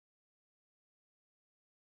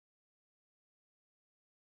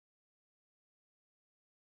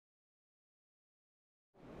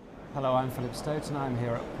Hello, I'm Philip Stoughton. I'm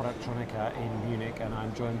here at Productronica in Munich, and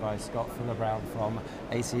I'm joined by Scott Fillerbrown from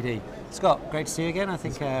ACD. Scott, great to see you again. I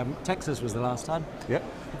think Texas was the last time. Yep.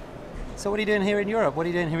 So what are you doing here in Europe? What are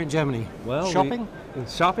you doing here in Germany? Well, shopping?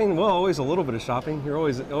 Shopping? Well, always a little bit of shopping. You're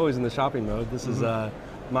always in the shopping mode. This is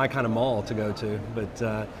my kind of mall to go to.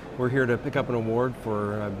 But we're here to pick up an award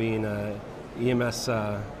for being EMS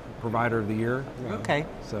Provider of the Year. Okay.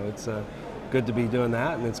 So it's good to be doing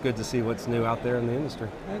that, and it's good to see what's new out there in the industry.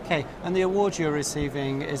 Okay. And the award you're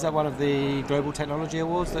receiving, is that one of the Global Technology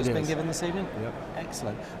Awards that's been given this evening? Yep.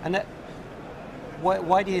 Excellent. And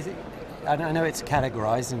why do you think, I know it's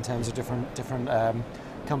categorized in terms of different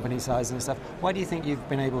company sizes and stuff. Why do you think you've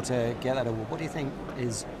been able to get that award? What do you think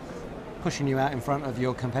is pushing you out in front of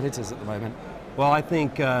your competitors at the moment? Well, I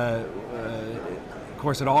think, of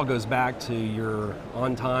course, it all goes back to your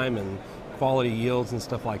on time and quality yields and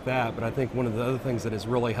stuff like that, but I think one of the other things that has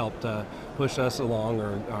really helped push us along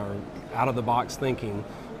are out-of-the-box thinking.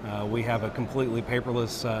 We have a completely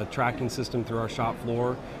paperless tracking system through our shop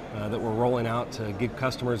floor that we're rolling out to give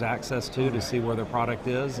customers access to see where their product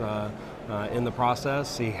is in the process,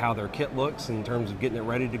 see how their kit looks in terms of getting it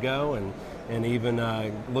ready to go, and even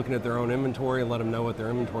looking at their own inventory and let them know what their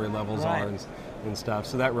inventory levels are and stuff.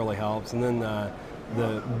 So that really helps. And then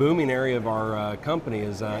the booming area of our company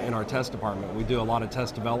is in our test department. We do a lot of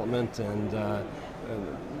test development and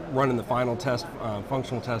running the final test,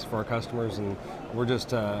 functional test for our customers, and we're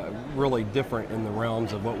just really different in the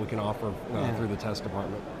realms of what we can offer through the test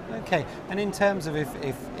department. Okay, and in terms of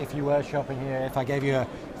if you were shopping here, if I gave you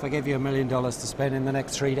 $1 million to spend in the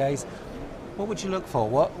next 3 days, what would you look for?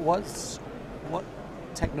 What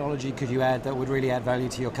technology could you add that would really add value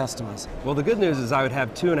to your customers? Well, the good news is I would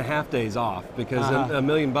have 2.5 days off, because $1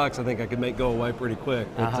 million I think I could make go away pretty quick.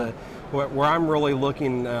 But where I'm really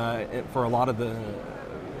looking for a lot of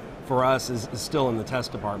for us is still in the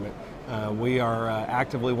test department. We are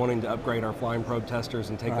actively wanting to upgrade our flying probe testers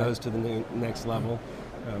and take those to the next level.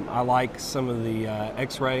 I like some of the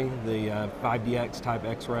X-ray, the 5DX type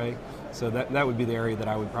X-ray. So that would be the area that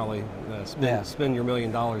I would probably spend your $1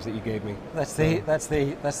 million that you gave me. That's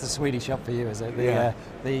the Swedish shop for you, is it?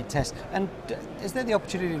 The test. And is there the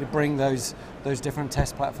opportunity to bring those different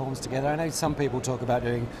test platforms together? I know some people talk about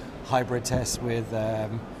doing hybrid tests with the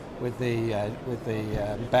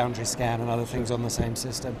boundary scan and other things on the same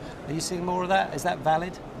system. Are you seeing more of that? Is that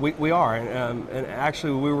valid? We are, and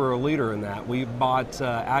actually we were a leader in that. We bought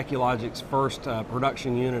Acculogic's first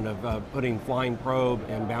production unit of putting flying probe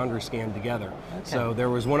and boundary scan together. Okay. So there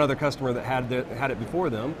was one other customer that had it before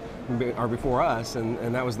them, or before us,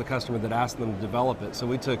 and that was the customer that asked them to develop it. So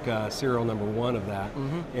we took serial number 1 of that,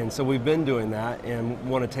 and so we've been doing that and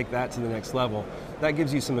want to take that to the next level. That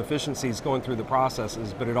gives you some efficiencies going through the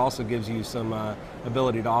processes, but it also gives you some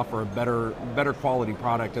ability to offer a better quality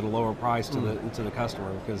product at a lower price to the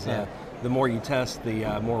customer, because the more you test,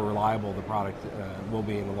 the more reliable the product will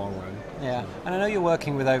be in the long run. Yeah, and I know you're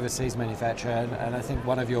working with overseas manufacturer, and I think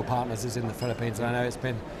one of your partners is in the Philippines, and I know it's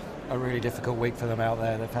been a really difficult week for them out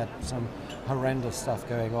there. They've had some horrendous stuff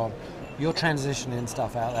going on. You're transitioning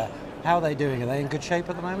stuff out there. How are they doing? Are they in good shape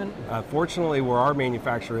at the moment? Fortunately, where our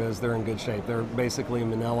manufacturer is, they're in good shape. They're basically in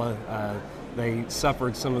Manila. They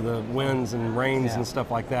suffered some of the winds and rains and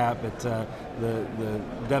stuff like that, but the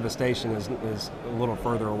devastation is a little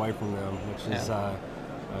further away from them, which is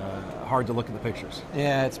hard to look at the pictures.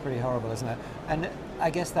 Yeah, it's pretty horrible, isn't it? And I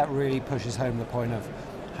guess that really pushes home the point of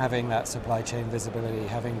having that supply chain visibility,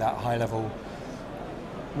 having that high level,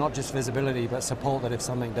 not just visibility, but support that if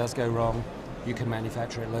something does go wrong, you can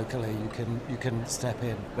manufacture it locally, you can step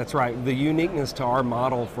in. That's right. The uniqueness to our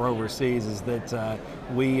model for overseas is that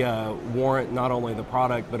we warrant not only the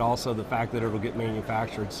product, but also the fact that it will get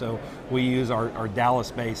manufactured. So we use our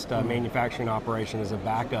Dallas-based manufacturing operation as a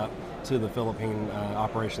backup to the Philippine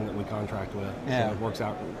operation that we contract with. Yeah. So it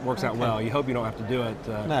works out well. You hope you don't have to do it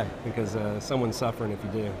because someone's suffering if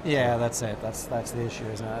you do. Yeah, that's it. That's the issue,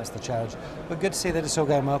 isn't it? That's the challenge. But good to see that it's all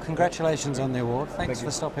going well. Congratulations on the award. Thanks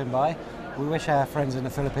for stopping by. We wish our friends in the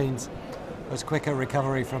Philippines as quick a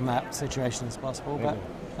recovery from that situation as possible, but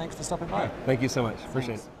thanks for stopping by. Thank you so much.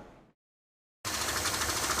 Appreciate it.